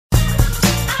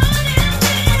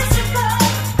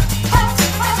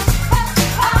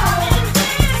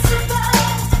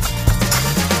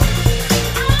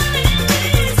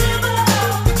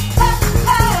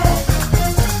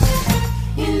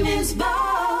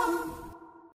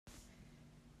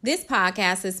This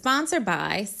podcast is sponsored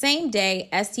by Same Day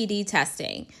STD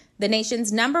Testing, the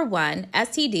nation's #1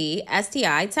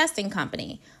 STD/STI testing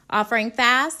company, offering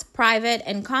fast, private,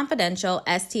 and confidential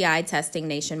STI testing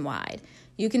nationwide.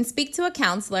 You can speak to a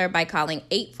counselor by calling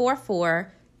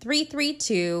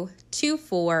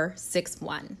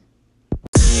 844-332-2461.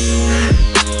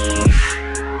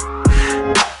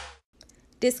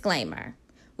 Disclaimer: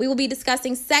 we will be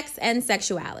discussing sex and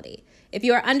sexuality. If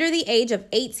you are under the age of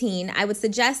 18, I would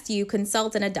suggest you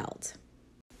consult an adult.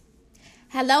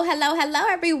 Hello,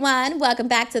 everyone. Welcome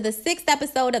back to the 6th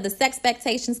episode of the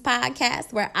Sexpectations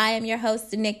podcast, where I am your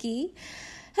host, Nikki.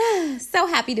 So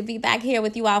happy to be back here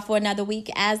with you all for another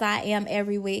week, as I am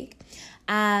every week.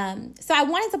 So I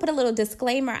wanted to put a little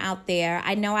disclaimer out there.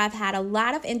 I know I've had a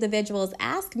lot of individuals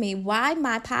ask me why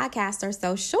my podcasts are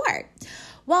so short.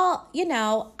 Well,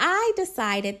 I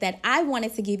decided that I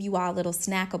wanted to give you all little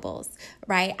snackables,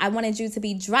 right? I wanted you to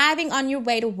be driving on your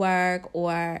way to work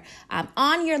or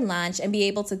on your lunch and be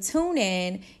able to tune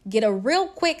in, get a real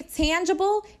quick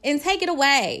tangible, and take it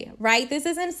away, right? This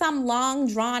isn't some long,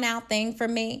 drawn-out thing for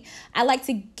me. I like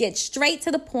to get straight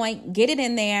to the point, get it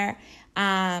in there,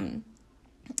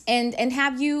 and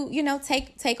have you,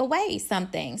 take away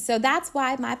something. So that's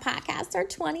why my podcasts are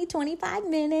 25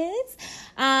 minutes.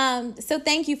 So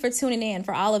thank you for tuning in,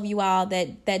 for all of you all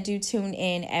that do tune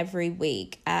in every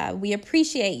week. We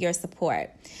appreciate your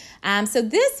support. So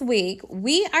this week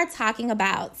we are talking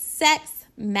about sex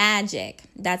magic.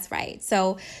 That's right.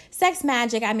 So sex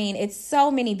magic, it's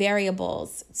so many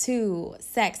variables to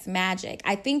sex magic.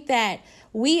 I think that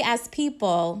we as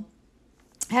people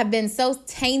have been so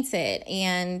tainted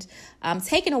and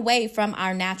taken away from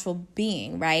our natural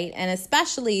being, right? And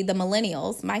especially the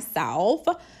millennials, myself.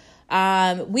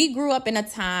 We grew up in a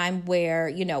time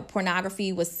where,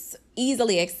 pornography was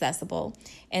easily accessible.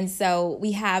 And so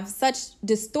we have such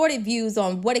distorted views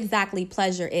on what exactly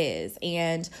pleasure is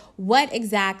and what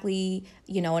exactly,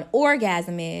 an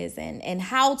orgasm is and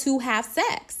how to have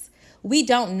sex. We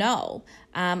don't know.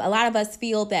 A lot of us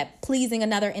feel that pleasing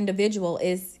another individual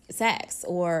is sex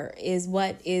or is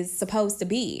what is supposed to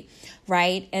be,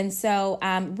 right? And so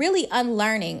really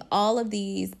unlearning all of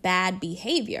these bad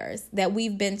behaviors that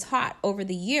we've been taught over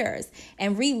the years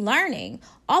and relearning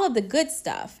all of the good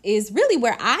stuff is really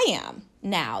where I am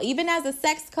now. Even as a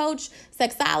sex coach,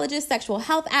 sexologist, sexual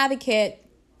health advocate,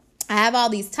 I have all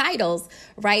these titles,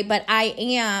 right? But I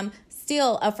am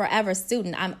still a forever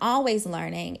student. I'm always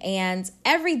learning. And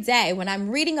every day when I'm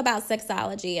reading about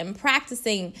sexology and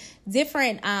practicing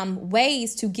different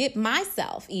ways to get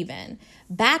myself even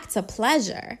back to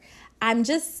pleasure, I'm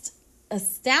just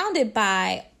astounded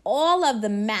by all of the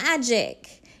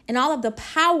magic and all of the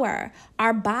power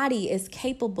our body is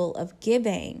capable of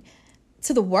giving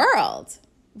to the world.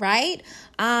 Right?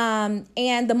 And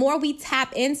the more we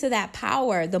tap into that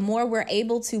power, the more we're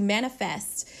able to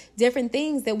manifest different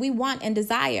things that we want and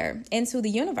desire into the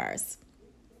universe.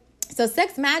 So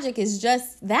sex magic is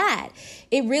just that.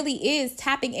 It really is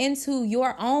tapping into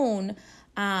your own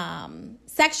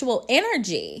sexual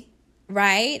energy,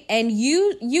 right? And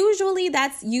usually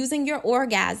that's using your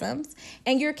orgasms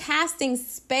and you're casting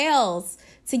spells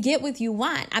to get what you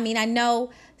want. I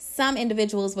know some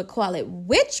individuals would call it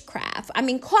witchcraft.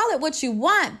 Call it what you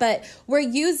want, but we're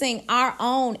using our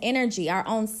own energy, our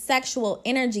own sexual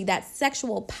energy, that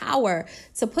sexual power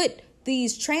to put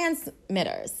these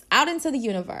transmitters out into the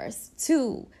universe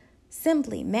to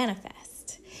simply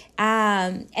manifest.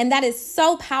 And that is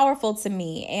so powerful to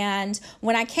me. And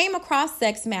when I came across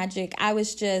sex magic, I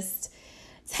was just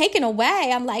taken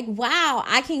away. I'm like, wow,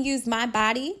 I can use my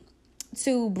body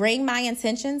to bring my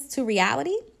intentions to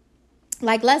reality.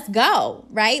 Like, let's go,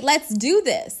 right? Let's do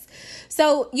this.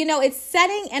 So, it's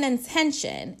setting an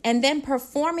intention and then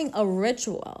performing a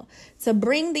ritual to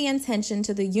bring the intention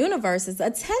to the universe's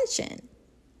attention.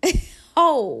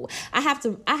 Oh, I have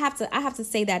to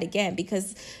say that again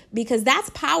because that's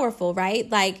powerful, right?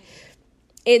 Like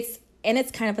it's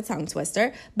kind of a tongue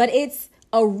twister, but it's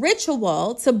a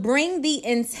ritual to bring the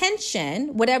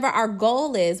intention, whatever our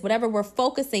goal is, whatever we're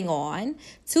focusing on,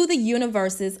 to the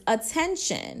universe's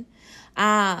attention.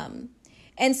 And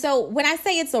so when I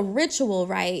say it's a ritual,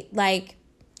 right, like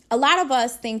a lot of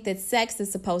us think that sex is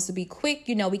supposed to be quick.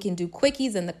 We can do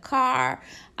quickies in the car,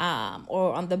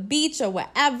 or on the beach or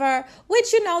wherever,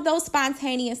 which, those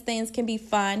spontaneous things can be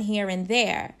fun here and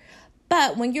there.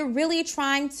 But when you're really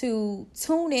trying to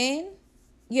tune in,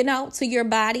 to your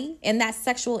body and that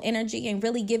sexual energy and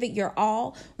really give it your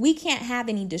all, we can't have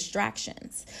any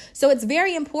distractions. So it's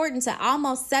very important to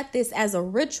almost set this as a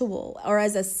ritual or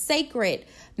as a sacred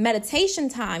meditation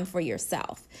time for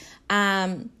yourself.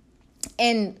 And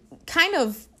kind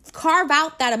of carve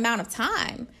out that amount of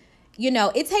time.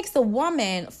 It takes a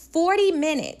woman 40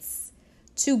 minutes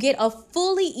to get a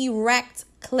fully erect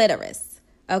clitoris.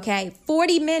 Okay,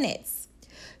 40 minutes.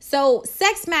 So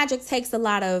sex magic takes a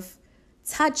lot of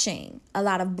touching, a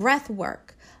lot of breath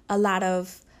work, a lot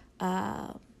of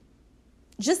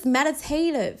just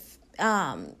meditative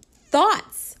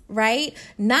thoughts, right?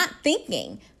 Not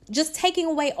thinking, just taking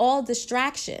away all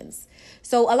distractions.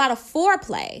 So a lot of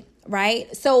foreplay,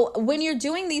 right? So when you're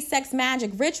doing these sex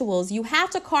magic rituals, you have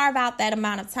to carve out that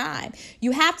amount of time.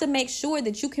 You have to make sure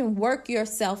that you can work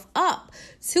yourself up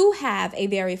to have a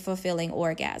very fulfilling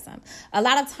orgasm. A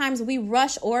lot of times we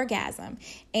rush orgasm.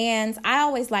 And I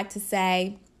always like to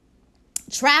say,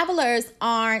 travelers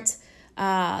aren't,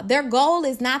 their goal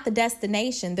is not the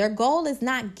destination. Their goal is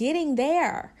not getting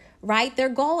there. Right? Their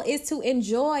goal is to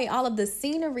enjoy all of the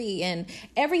scenery and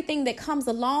everything that comes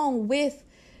along with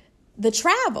the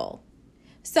travel.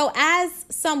 So as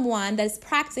someone that's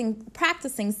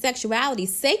practicing sexuality,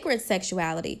 sacred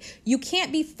sexuality, you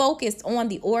can't be focused on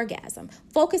the orgasm.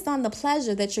 Focus on the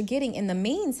pleasure that you're getting in the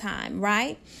meantime,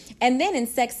 right? And then in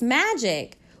sex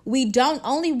magic, we don't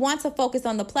only want to focus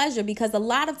on the pleasure, because a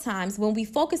lot of times when we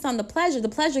focus on the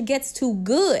pleasure gets too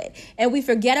good and we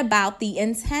forget about the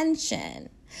intention.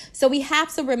 So we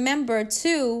have to remember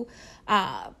to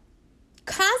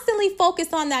constantly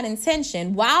focus on that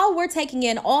intention while we're taking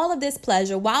in all of this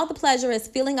pleasure, while the pleasure is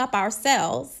filling up our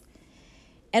cells.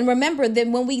 And remember that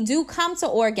when we do come to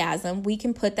orgasm, we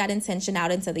can put that intention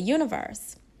out into the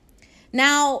universe.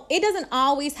 Now, it doesn't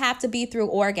always have to be through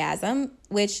orgasm,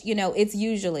 which, it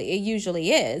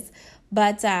usually is.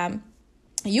 But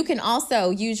you can also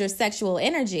use your sexual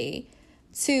energy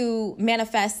to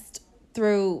manifest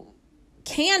through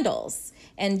candles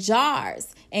and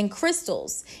jars and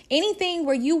crystals, anything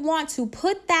where you want to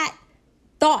put that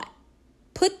thought,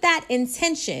 put that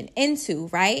intention into,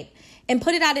 right? And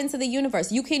put it out into the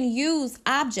universe. You can use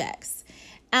objects.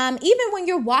 Even when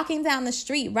you're walking down the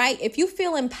street, right? If you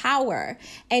feel in power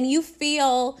and you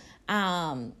feel,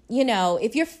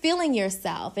 if you're feeling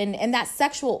yourself and that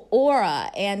sexual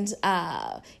aura and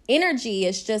energy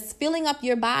is just filling up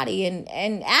your body.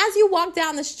 And as you walk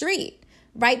down the street,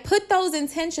 right? Put those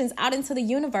intentions out into the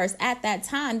universe at that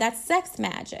time. That's sex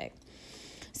magic.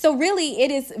 So really,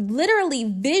 it is literally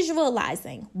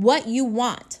visualizing what you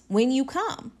want when you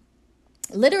come.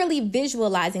 Literally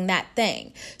visualizing that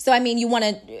thing. So,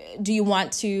 do you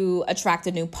want to attract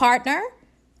a new partner?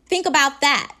 Think about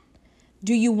that.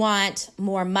 Do you want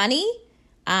more money?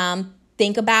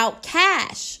 Think about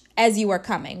cash as you are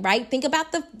coming, right? Think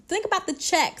about the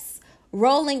checks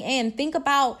rolling in. Think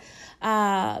about,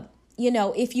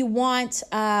 if you want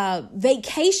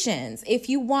vacations, if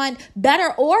you want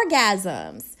better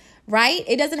orgasms, right?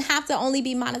 It doesn't have to only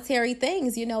be monetary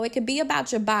things. It could be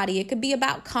about your body. It could be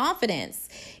about confidence.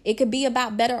 It could be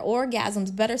about better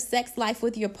orgasms, better sex life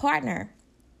with your partner.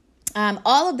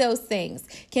 All of those things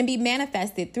can be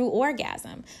manifested through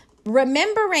orgasm.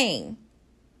 Remembering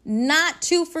not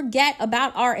to forget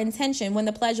about our intention when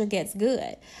the pleasure gets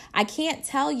good. I can't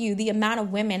tell you the amount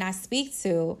of women I speak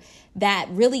to that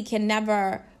really can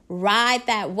never ride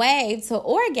that wave to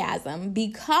orgasm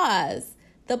because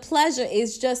the pleasure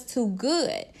is just too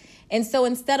good. And so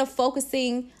instead of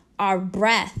focusing our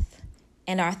breath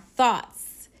and our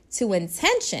thoughts to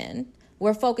intention,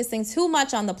 we're focusing too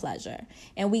much on the pleasure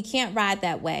and we can't ride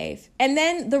that wave. And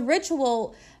then the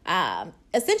ritual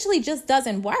essentially just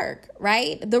doesn't work,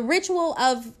 right? The ritual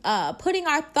of putting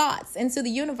our thoughts into the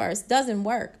universe doesn't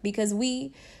work because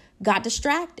we got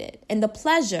distracted. And the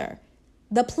pleasure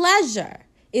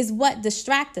is what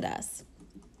distracted us.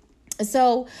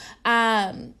 So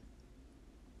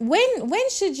when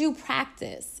should you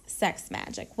practice sex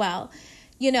magic? Well,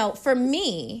 for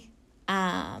me,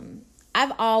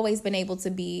 I've always been able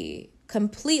to be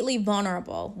completely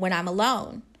vulnerable when I'm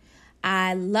alone.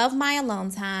 I love my alone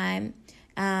time.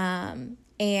 And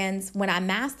when I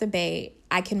masturbate,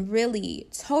 I can really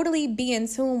totally be in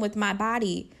tune with my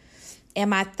body and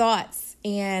my thoughts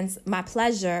and my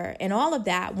pleasure and all of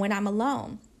that when I'm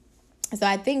alone. So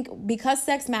I think because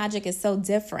sex magic is so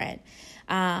different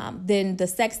than the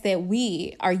sex that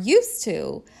we are used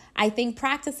to, I think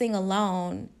practicing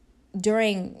alone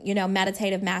during,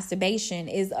 meditative masturbation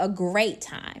is a great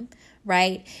time,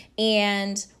 right?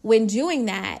 And when doing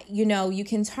that, you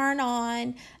can turn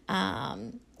on,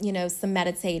 some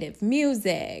meditative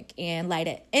music and light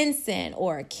an incense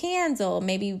or a candle,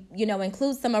 maybe,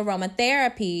 include some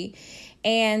aromatherapy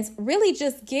and really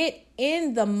just get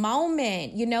in the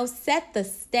moment, set the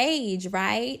stage,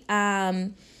 right?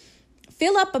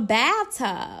 fill up a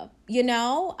bathtub,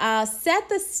 set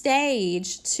the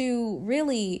stage to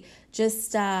really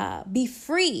just be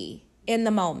free in the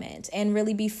moment and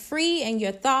really be free in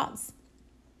your thoughts.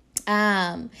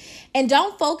 And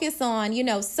don't focus on,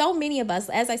 so many of us,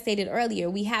 as I stated earlier,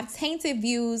 we have tainted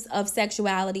views of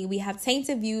sexuality. We have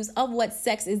tainted views of what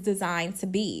sex is designed to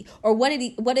be or what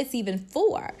it's even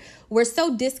for. We're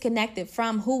so disconnected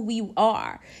from who we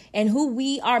are and who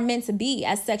we are meant to be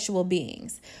as sexual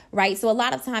beings, right? So a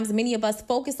lot of times, many of us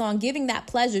focus on giving that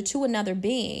pleasure to another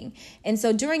being. And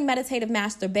so during meditative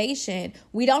masturbation,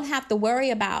 we don't have to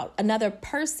worry about another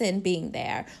person being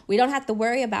there. We don't have to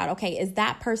worry about, okay, is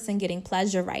that person getting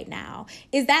pleasure right now?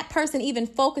 Is that person even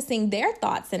focusing their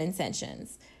thoughts and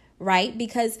intentions, right?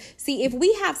 Because see, if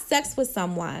we have sex with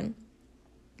someone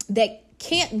that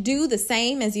can't do the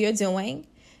same as you're doing,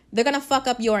 they're going to fuck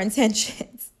up your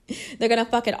intentions. They're going to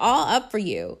fuck it all up for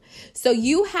you. So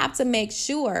you have to make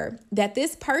sure that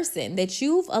this person that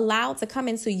you've allowed to come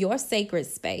into your sacred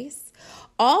space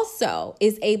also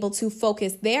is able to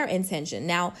focus their intention.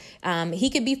 Now, he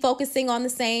could be focusing on the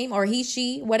same, or he,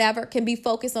 she, whatever, can be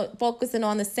focusing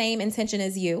on the same intention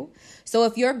as you. So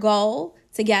if your goal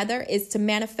together is to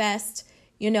manifest,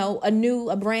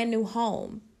 a brand new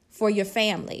home for your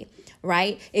family,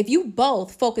 right? If you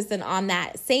both focusing on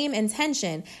that same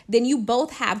intention, then you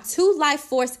both have two life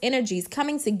force energies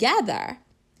coming together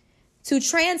to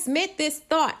transmit this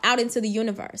thought out into the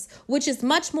universe, which is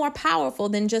much more powerful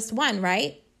than just one,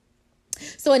 right?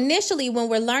 So initially, when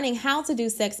we're learning how to do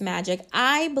sex magic,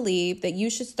 I believe that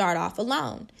you should start off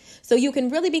alone. So you can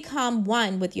really become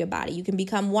one with your body. You can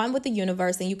become one with the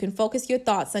universe, and you can focus your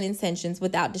thoughts and intentions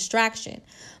without distraction.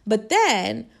 But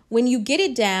then when you get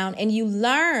it down and you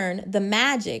learn the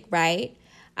magic, right?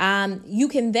 You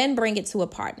can then bring it to a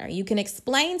partner. You can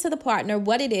explain to the partner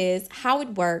what it is, how it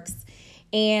works,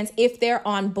 and if they're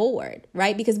on board,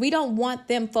 right? Because we don't want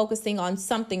them focusing on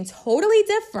something totally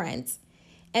different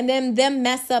and then them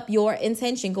mess up your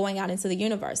intention going out into the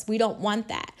universe. We don't want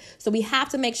that. So we have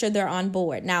to make sure they're on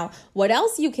board. Now, what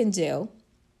else you can do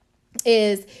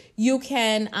is you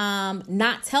can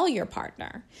not tell your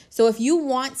partner. So if you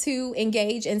want to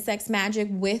engage in sex magic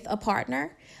with a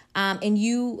partner, and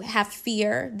you have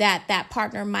fear that that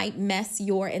partner might mess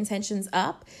your intentions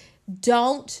up,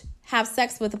 don't have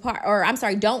sex with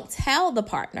don't tell the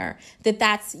partner that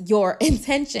that's your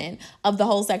intention of the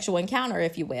whole sexual encounter,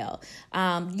 if you will.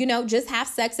 Just have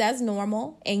sex as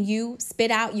normal, and you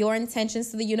spit out your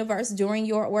intentions to the universe during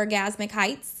your orgasmic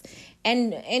heights,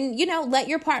 and let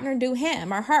your partner do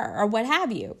him or her or what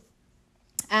have you.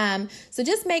 So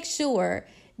just make sure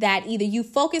that either you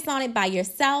focus on it by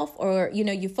yourself or,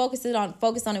 you focus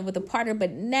on it with a partner,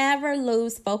 but never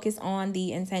lose focus on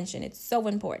the intention. It's so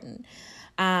important.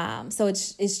 So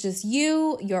it's just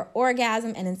you, your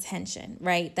orgasm, and intention,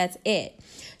 right? That's it.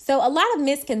 So a lot of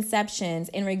misconceptions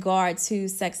in regard to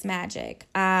sex magic.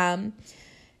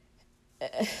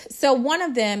 So one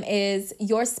of them is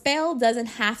your spell doesn't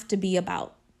have to be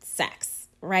about sex,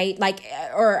 right?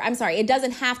 It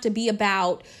doesn't have to be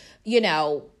about,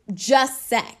 just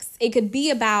sex. It could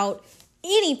be about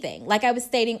anything. Like I was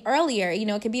stating earlier,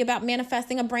 it could be about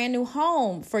manifesting a brand new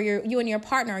home for you and your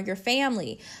partner or your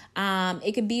family.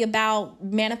 It could be about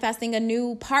manifesting a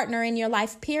new partner in your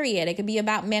life, period. It could be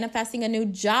about manifesting a new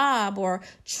job or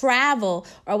travel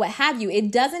or what have you.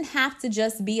 It doesn't have to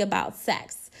just be about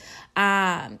sex.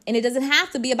 And it doesn't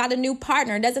have to be about a new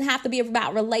partner. It doesn't have to be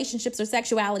about relationships or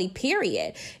sexuality,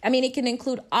 period. I mean, it can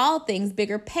include all things: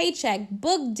 bigger paycheck,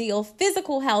 book deal,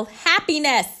 physical health,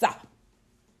 happiness.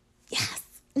 Yes.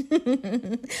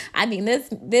 I mean,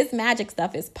 this magic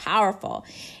stuff is powerful.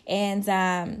 And,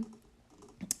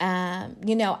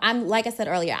 I'm, like I said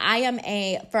earlier, I am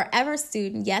a forever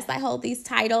student. Yes, I hold these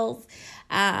titles.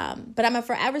 But I'm a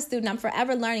forever student. I'm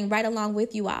forever learning right along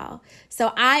with you all.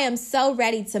 So I am so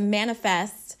ready to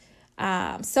manifest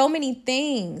so many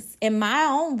things in my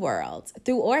own world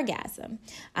through orgasm,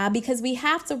 because we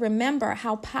have to remember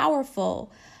how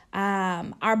powerful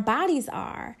our bodies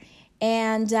are.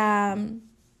 And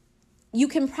you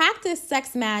can practice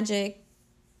sex magic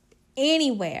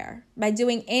anywhere by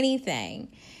doing anything,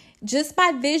 just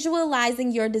by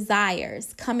visualizing your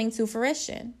desires coming to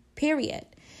fruition, period.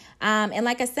 And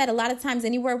like I said, a lot of times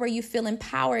anywhere where you feel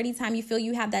empowered, anytime you feel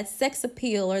you have that sex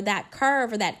appeal or that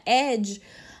curve or that edge,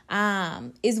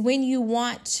 is when you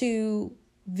want to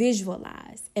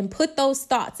visualize and put those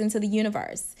thoughts into the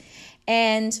universe.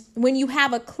 And when you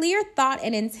have a clear thought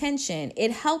and intention,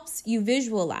 it helps you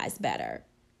visualize better.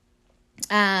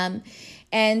 And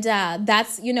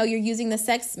that's, you're using the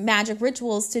sex magic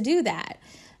rituals to do that.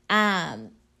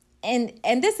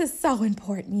 And this is so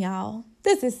important, y'all.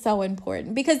 This is so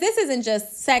important because this isn't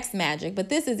just sex magic, but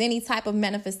this is any type of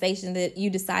manifestation that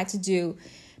you decide to do,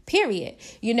 period.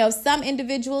 You know, some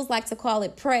individuals like to call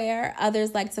it prayer.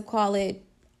 Others like to call it,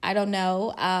 I don't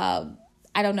know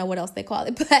what else they call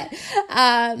it, but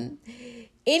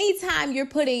anytime you're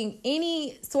putting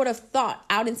any sort of thought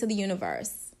out into the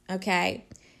universe, okay,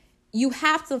 you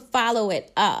have to follow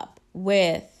it up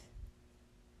with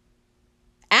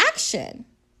action.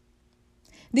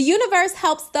 The universe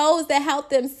helps those that help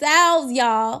themselves,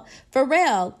 y'all. For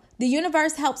real. The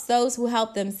universe helps those who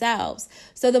help themselves.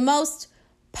 So the most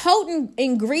potent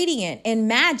ingredient in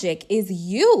magic is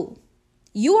you.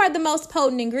 You are the most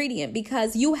potent ingredient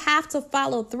because you have to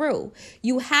follow through.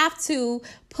 You have to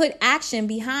put action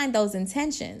behind those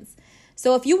intentions.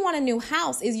 So if you want a new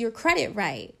house, is your credit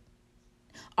right?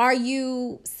 Are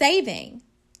you saving?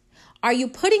 Are you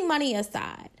putting money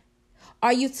aside?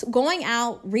 Are you going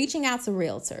out, reaching out to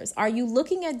realtors? Are you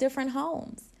looking at different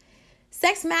homes?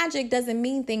 Sex magic doesn't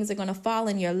mean things are going to fall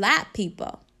in your lap,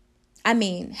 people. I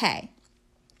mean, hey,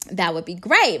 that would be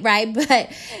great, right?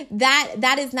 But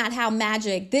that is not how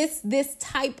magic, this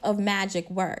type of magic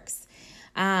works.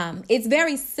 It's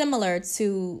very similar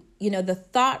to, the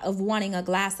thought of wanting a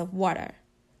glass of water,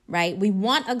 right? We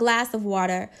want a glass of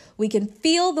water. We can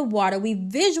feel the water. We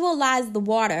visualize the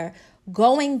water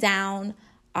going down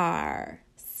our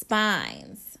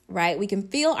spines, right? We can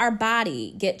feel our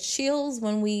body get chills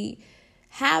when we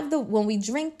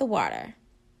drink the water.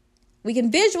 We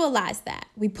can visualize that.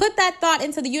 We put that thought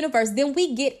into the universe. Then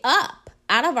we get up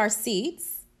out of our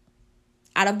seats,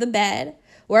 out of the bed,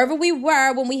 wherever we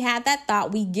were when we had that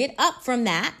thought. We get up from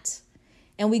that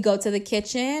and we go to the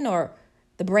kitchen or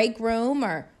the break room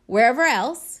or wherever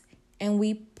else, and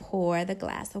we pour the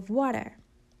glass of water.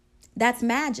 That's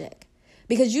magic.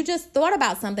 Because you just thought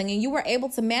about something and you were able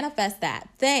to manifest that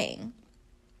thing,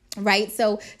 right?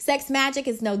 So sex magic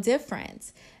is no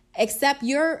different, except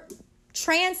you're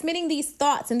transmitting these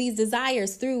thoughts and these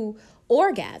desires through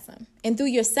orgasm and through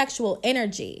your sexual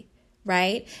energy,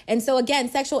 right? And so again,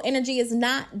 sexual energy is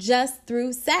not just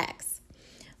through sex,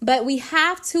 but we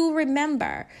have to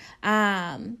remember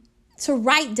to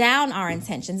write down our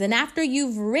intentions. And after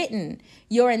you've written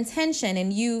your intention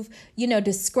and you've,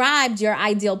 described your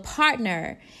ideal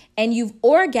partner and you've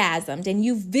orgasmed and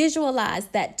you've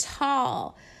visualized that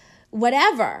tall,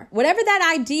 whatever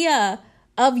that idea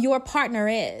of your partner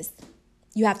is,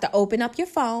 you have to open up your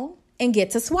phone and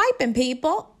get to swiping,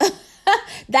 people.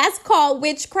 That's called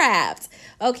witchcraft.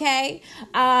 Okay.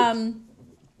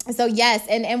 So yes.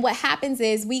 And what happens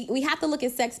is we have to look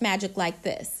at sex magic like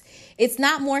this. It's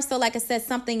not more so, like I said,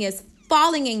 something is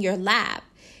falling in your lap.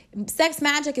 Sex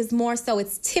magic is more so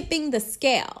it's tipping the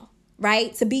scale,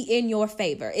 right? To be in your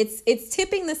favor. It's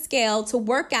tipping the scale to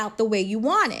work out the way you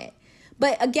want it.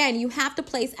 But again, you have to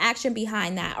place action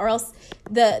behind that or else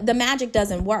the magic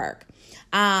doesn't work.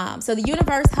 So the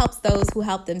universe helps those who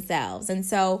help themselves. And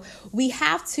so we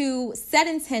have to set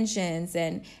intentions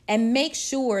and make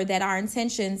sure that our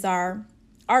intentions are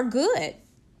good.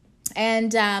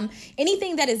 And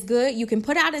anything that is good, you can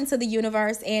put out into the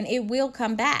universe and it will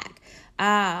come back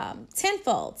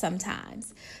tenfold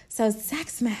sometimes. So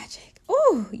sex magic.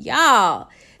 Ooh, y'all,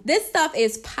 this stuff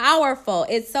is powerful.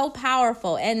 It's so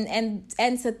powerful. And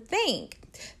to think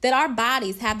that our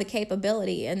bodies have the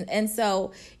capability. And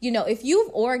so, if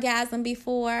you've orgasmed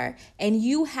before and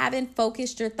you haven't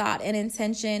focused your thought and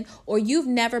intention, or you've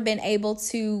never been able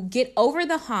to get over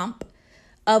the hump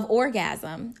of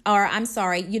orgasm, or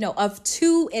of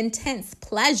too intense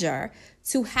pleasure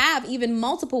to have even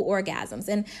multiple orgasms.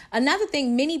 And another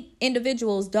thing many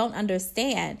individuals don't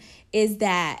understand is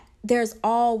that there's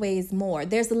always more.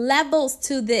 There's levels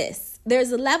to this.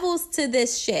 There's levels to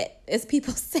this shit, as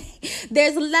people say.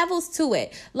 There's levels to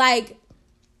it. Like,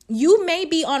 you may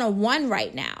be on a 1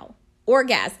 right now,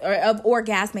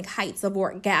 orgasmic heights of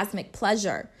orgasmic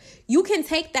pleasure. You can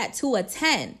take that to a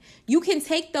 10. You can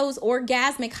take those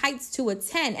orgasmic heights to a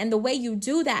 10. And the way you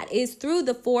do that is through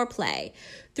the foreplay,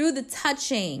 through the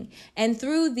touching, and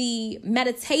through the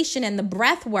meditation and the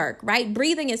breath work, right?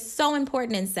 Breathing is so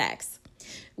important in sex.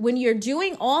 When you're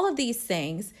doing all of these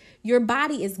things, your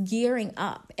body is gearing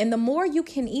up. And the more you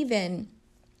can even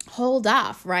hold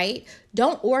off, right?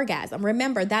 Don't orgasm.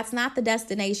 Remember, that's not the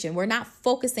destination. We're not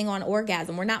focusing on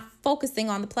orgasm. We're not focusing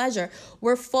on the pleasure.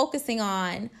 We're focusing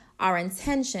on our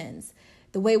intentions.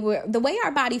 The way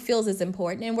our body feels is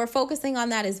important, and we're focusing on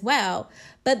that as well.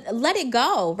 But let it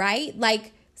go, right?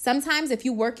 Like, sometimes if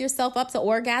you work yourself up to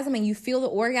orgasm and you feel the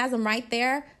orgasm right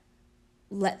there,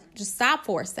 just stop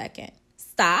for a second.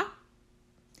 Stop.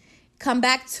 Come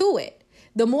back to it.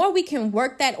 the more we can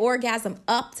work that orgasm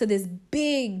up to this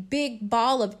big, big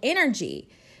ball of energy,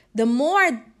 the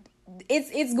more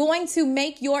it's going to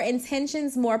make your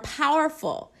intentions more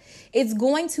powerful. It's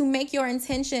going to make your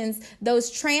intentions,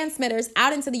 those transmitters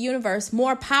out into the universe,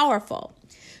 more powerful.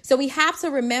 So we have to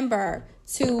remember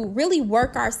to really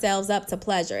work ourselves up to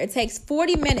pleasure. It takes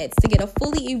 40 minutes to get a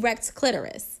fully erect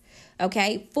clitoris.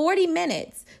 Okay, 40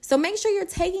 minutes. So make sure you're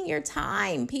taking your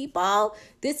time, people.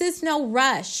 This is no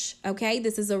rush. Okay,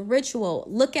 this is a ritual.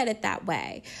 Look at it that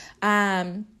way.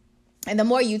 And the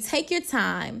more you take your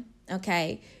time,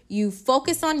 okay, you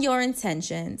focus on your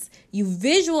intentions, you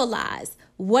visualize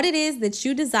what it is that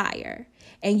you desire,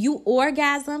 and you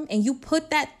orgasm and you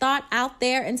put that thought out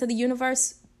there into the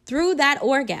universe through that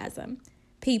orgasm,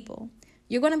 people,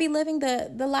 you're going to be living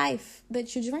the life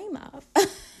that you dream of.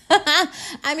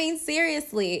 I mean,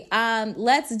 seriously,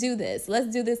 let's do this. Let's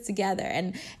do this together.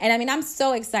 And I mean, I'm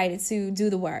so excited to do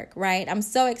the work, right? I'm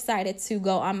so excited to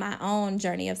go on my own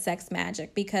journey of sex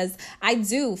magic because I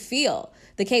do feel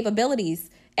the capabilities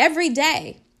every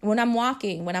day. When I'm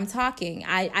walking, when I'm talking,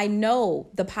 I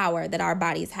know the power that our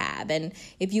bodies have. And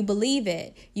if you believe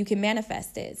it, you can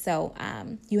manifest it. So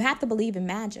you have to believe in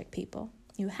magic, people.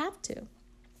 You have to.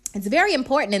 It's very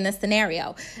important in this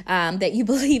scenario that you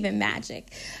believe in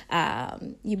magic.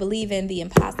 You believe in the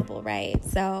impossible, right?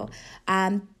 So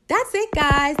that's it,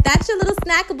 guys. That's your little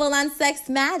snackable on sex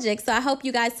magic. So I hope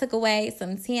you guys took away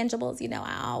some tangibles. You know,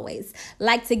 I always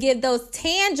like to give those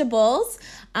tangibles.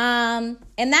 And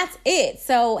that's it.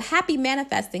 So happy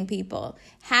manifesting, people.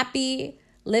 Happy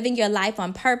living your life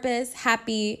on purpose.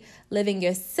 Happy living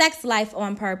your sex life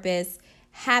on purpose.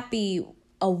 Happy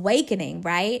awakening,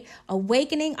 right?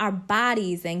 Awakening our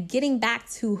bodies and getting back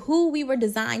to who we were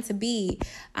designed to be,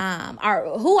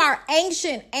 who our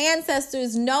ancient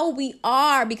ancestors know we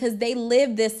are because they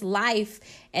live this life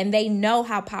and they know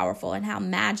how powerful and how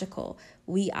magical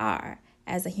we are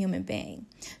as a human being.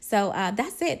 So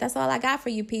that's it. That's all I got for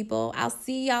you, people. I'll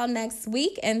see y'all next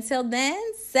week. Until then,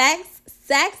 sex,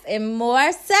 and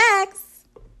more sex.